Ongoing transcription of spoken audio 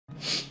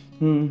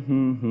Hi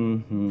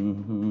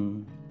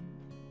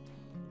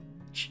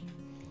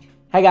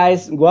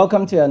guys,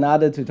 welcome to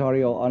another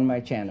tutorial on my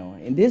channel.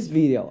 In this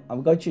video,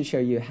 I'm going to show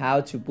you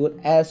how to put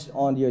ads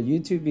on your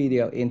YouTube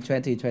video in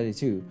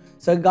 2022.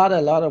 So I got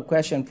a lot of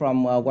questions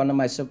from one of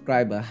my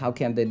subscribers. How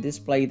can they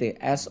display the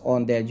ads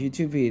on their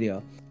YouTube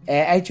video?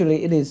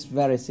 Actually, it is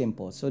very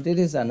simple. So this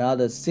is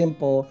another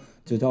simple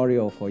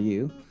tutorial for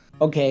you.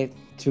 Okay,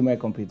 to my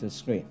computer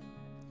screen.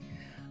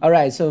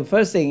 Alright, so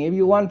first thing, if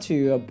you want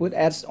to put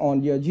ads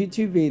on your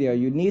YouTube video,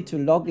 you need to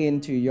log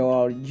into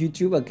your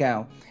YouTube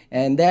account,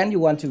 and then you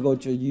want to go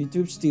to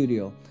YouTube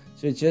Studio.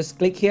 So just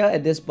click here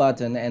at this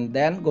button and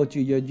then go to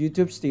your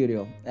YouTube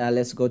Studio.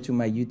 Let's go to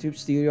my YouTube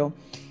Studio.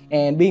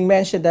 And being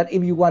mentioned that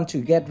if you want to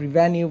get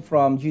revenue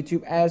from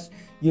YouTube ads,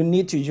 you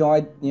need to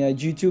join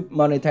YouTube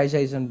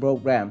monetization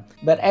program.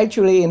 But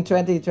actually in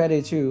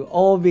 2022,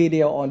 all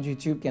video on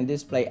YouTube can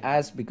display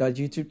ads because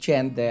YouTube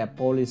changed their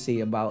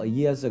policy about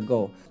years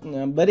ago.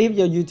 But if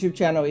your YouTube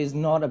channel is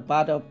not a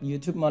part of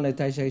YouTube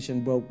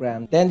monetization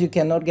program, then you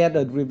cannot get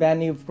the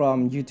revenue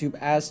from YouTube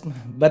ads,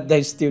 but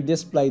they still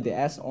display the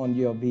ads on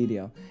your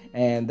video.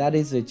 And that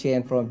is a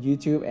change from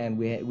YouTube, and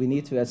we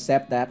need to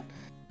accept that.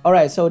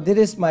 Alright, so this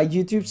is my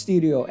YouTube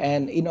Studio,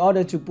 and in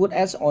order to put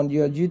ads on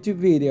your YouTube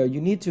video,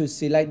 you need to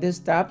select this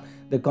tab,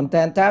 the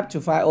Content tab,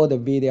 to find all the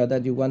video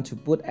that you want to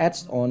put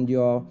ads on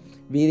your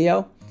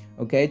video.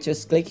 Okay,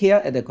 just click here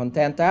at the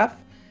Content tab,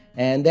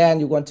 and then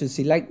you want to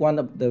select one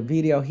of the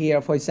video here.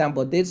 For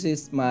example, this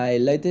is my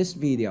latest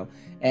video,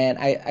 and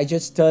I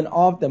just turn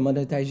off the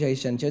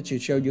monetization just to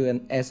show you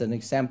as an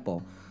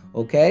example.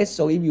 Okay,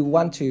 so if you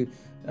want to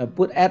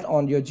put ad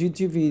on your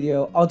YouTube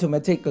video,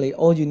 automatically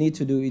all you need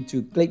to do is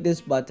to click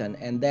this button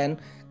and then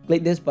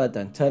click this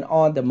button, turn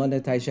on the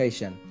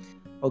monetization.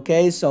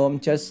 Okay, so I'm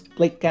just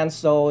click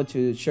cancel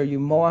to show you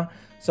more.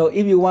 So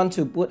if you want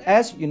to put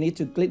ads, you need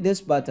to click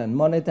this button,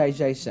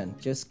 monetization.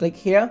 Just click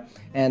here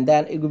and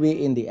then it will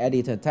be in the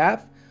editor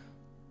tab.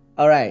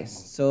 Alright,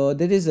 so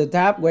this is the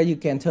tab where you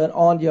can turn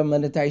on your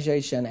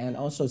monetization and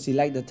also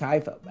select the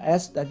type of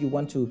ads that you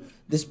want to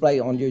display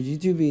on your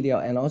YouTube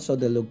video and also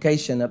the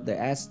location of the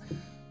ads.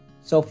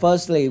 So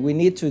firstly, we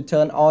need to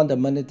turn on the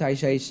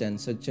monetization.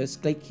 So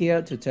just click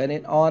here to turn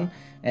it on,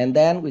 and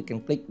then we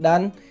can click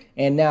done.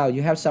 And now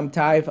you have some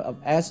type of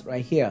ads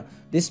right here.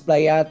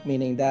 Display ad,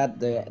 meaning that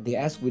the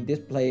ads will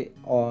display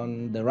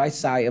on the right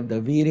side of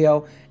the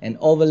video, and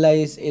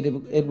overlays, it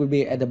will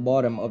be at the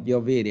bottom of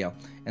your video.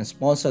 And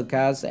sponsor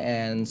cards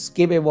and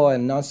skippable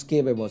and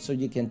non-skippable. So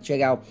you can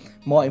check out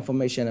more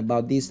information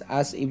about these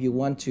ads if you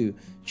want to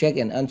check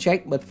and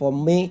uncheck. But for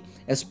me,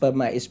 as per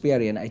my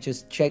experience, I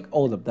just check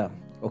all of them.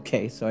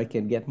 Okay, so I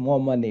can get more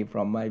money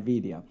from my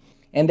video.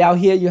 And down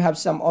here you have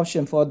some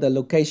option for the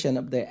location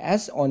of the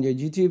ads on your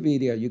YouTube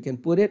video. You can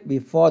put it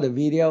before the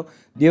video,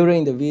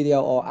 during the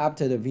video, or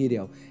after the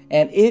video.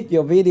 And if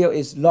your video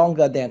is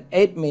longer than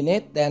 8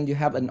 minutes, then you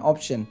have an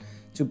option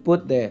to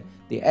put the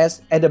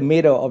ads at the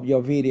middle of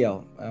your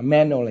video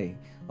manually.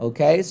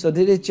 Okay, so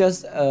this is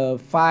just a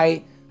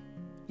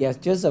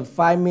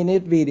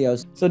 5-minute video.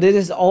 So this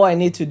is all I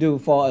need to do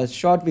for a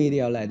short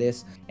video like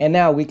this. And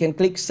now we can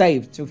click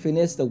save to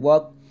finish the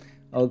work.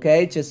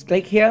 Okay, just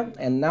click here,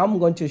 and now I'm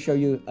going to show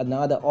you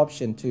another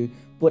option to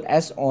put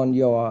ads on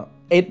your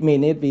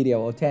 8-minute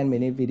video or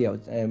 10-minute video,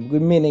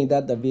 meaning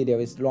that the video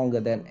is longer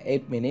than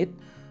 8 minutes.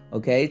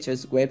 Okay,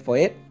 just wait for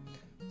it,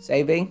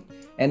 saving,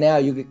 and now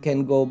you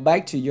can go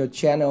back to your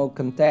channel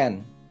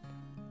content.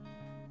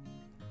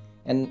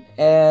 And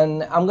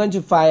I'm going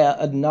to find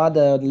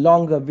another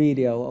longer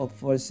video,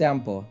 for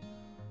example.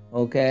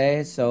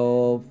 Okay,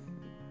 so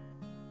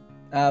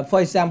for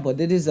example,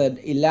 this is an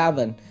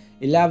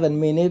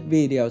 11-minute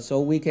video.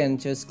 So we can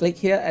just click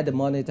here at the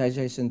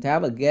monetization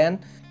tab again,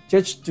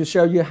 just to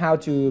show you how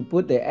to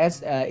put the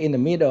ads in the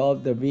middle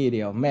of the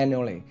video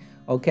manually.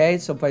 Okay,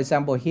 so for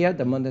example here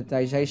the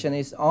monetization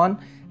is on,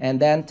 and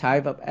then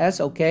type of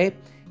ads. Okay,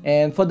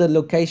 and for the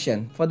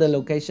location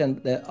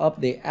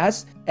of the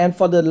ads, and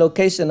for the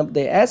location of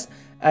the ads,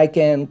 I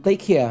can click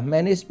here,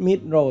 manage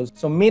mid-rolls.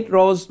 So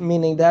mid-rolls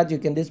meaning that you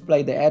can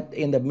display the ad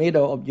in the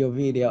middle of your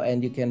video,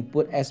 and you can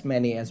put as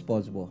many as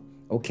possible.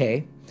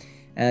 Okay,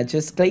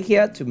 just click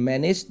here to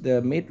manage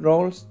the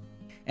mid-rolls.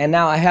 And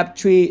now I have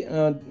three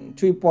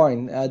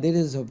points. This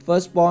is the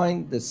first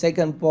point, the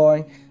second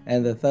point,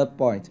 and the third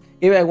point.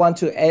 If I want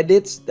to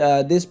edit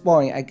this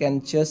point, I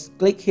can just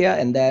click here,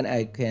 and then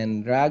I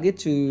can drag it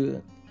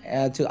to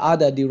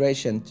other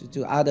duration,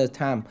 to other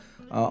time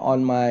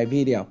on my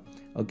video.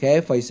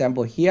 Okay, for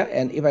example here.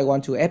 And if I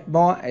want to add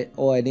more,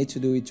 all I need to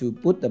do is to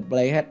put the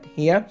playhead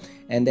here,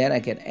 and then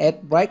I can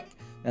add break,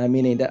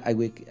 meaning that I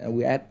will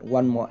add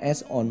one more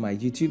ad on my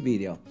YouTube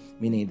video,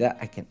 meaning that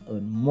I can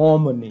earn more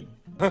money.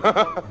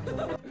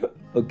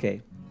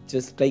 Okay,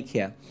 just click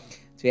here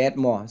to add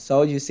more.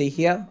 So you see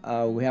here,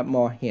 we have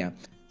more here.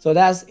 So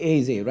that's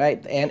easy,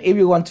 right? And if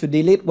you want to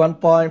delete one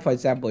point, for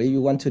example, if you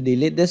want to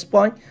delete this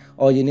point,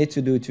 all you need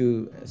to do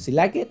to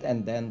select it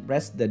and then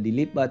press the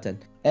delete button.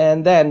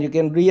 And then you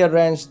can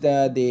rearrange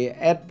the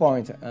add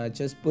point,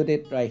 just put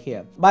it right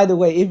here. By the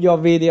way, if your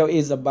video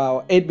is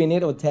about 8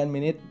 minutes or 10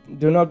 minutes,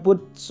 do not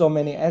put so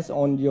many ads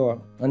on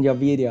your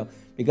video,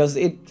 because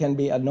it can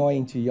be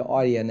annoying to your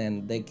audience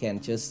and they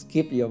can just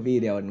skip your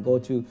video and go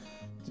to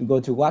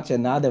watch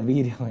another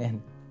video,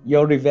 and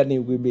your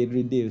revenue will be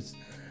reduced.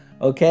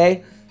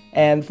 Okay.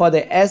 And for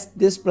the S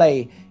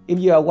display, if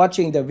you are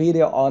watching the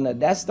video on a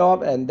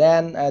desktop, and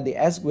then the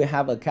S will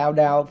have a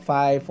countdown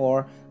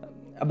for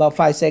about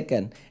 5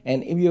 seconds.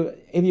 And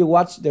if you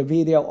watch the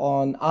video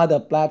on other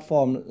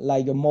platform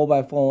like your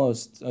mobile phone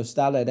or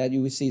stuff like that,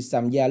 you will see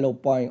some yellow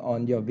point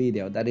on your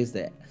video. That is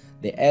the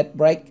ad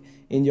break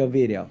in your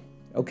video.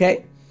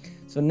 Okay,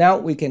 so now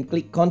we can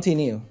click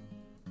continue,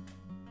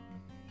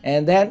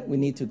 and then we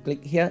need to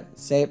click here,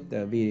 save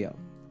the video.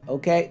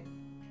 Okay,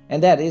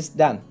 and that is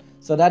done.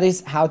 So that is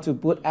how to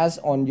put ads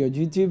on your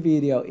YouTube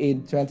video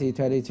in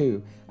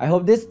 2022. I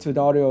hope this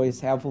tutorial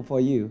is helpful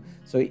for you.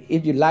 So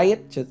if you like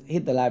it, just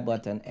hit the like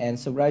button and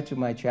subscribe to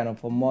my channel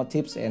for more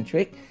tips and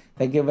tricks.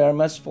 Thank you very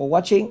much for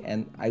watching,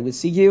 and I will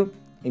see you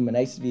in my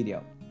next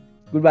video.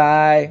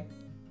 Goodbye.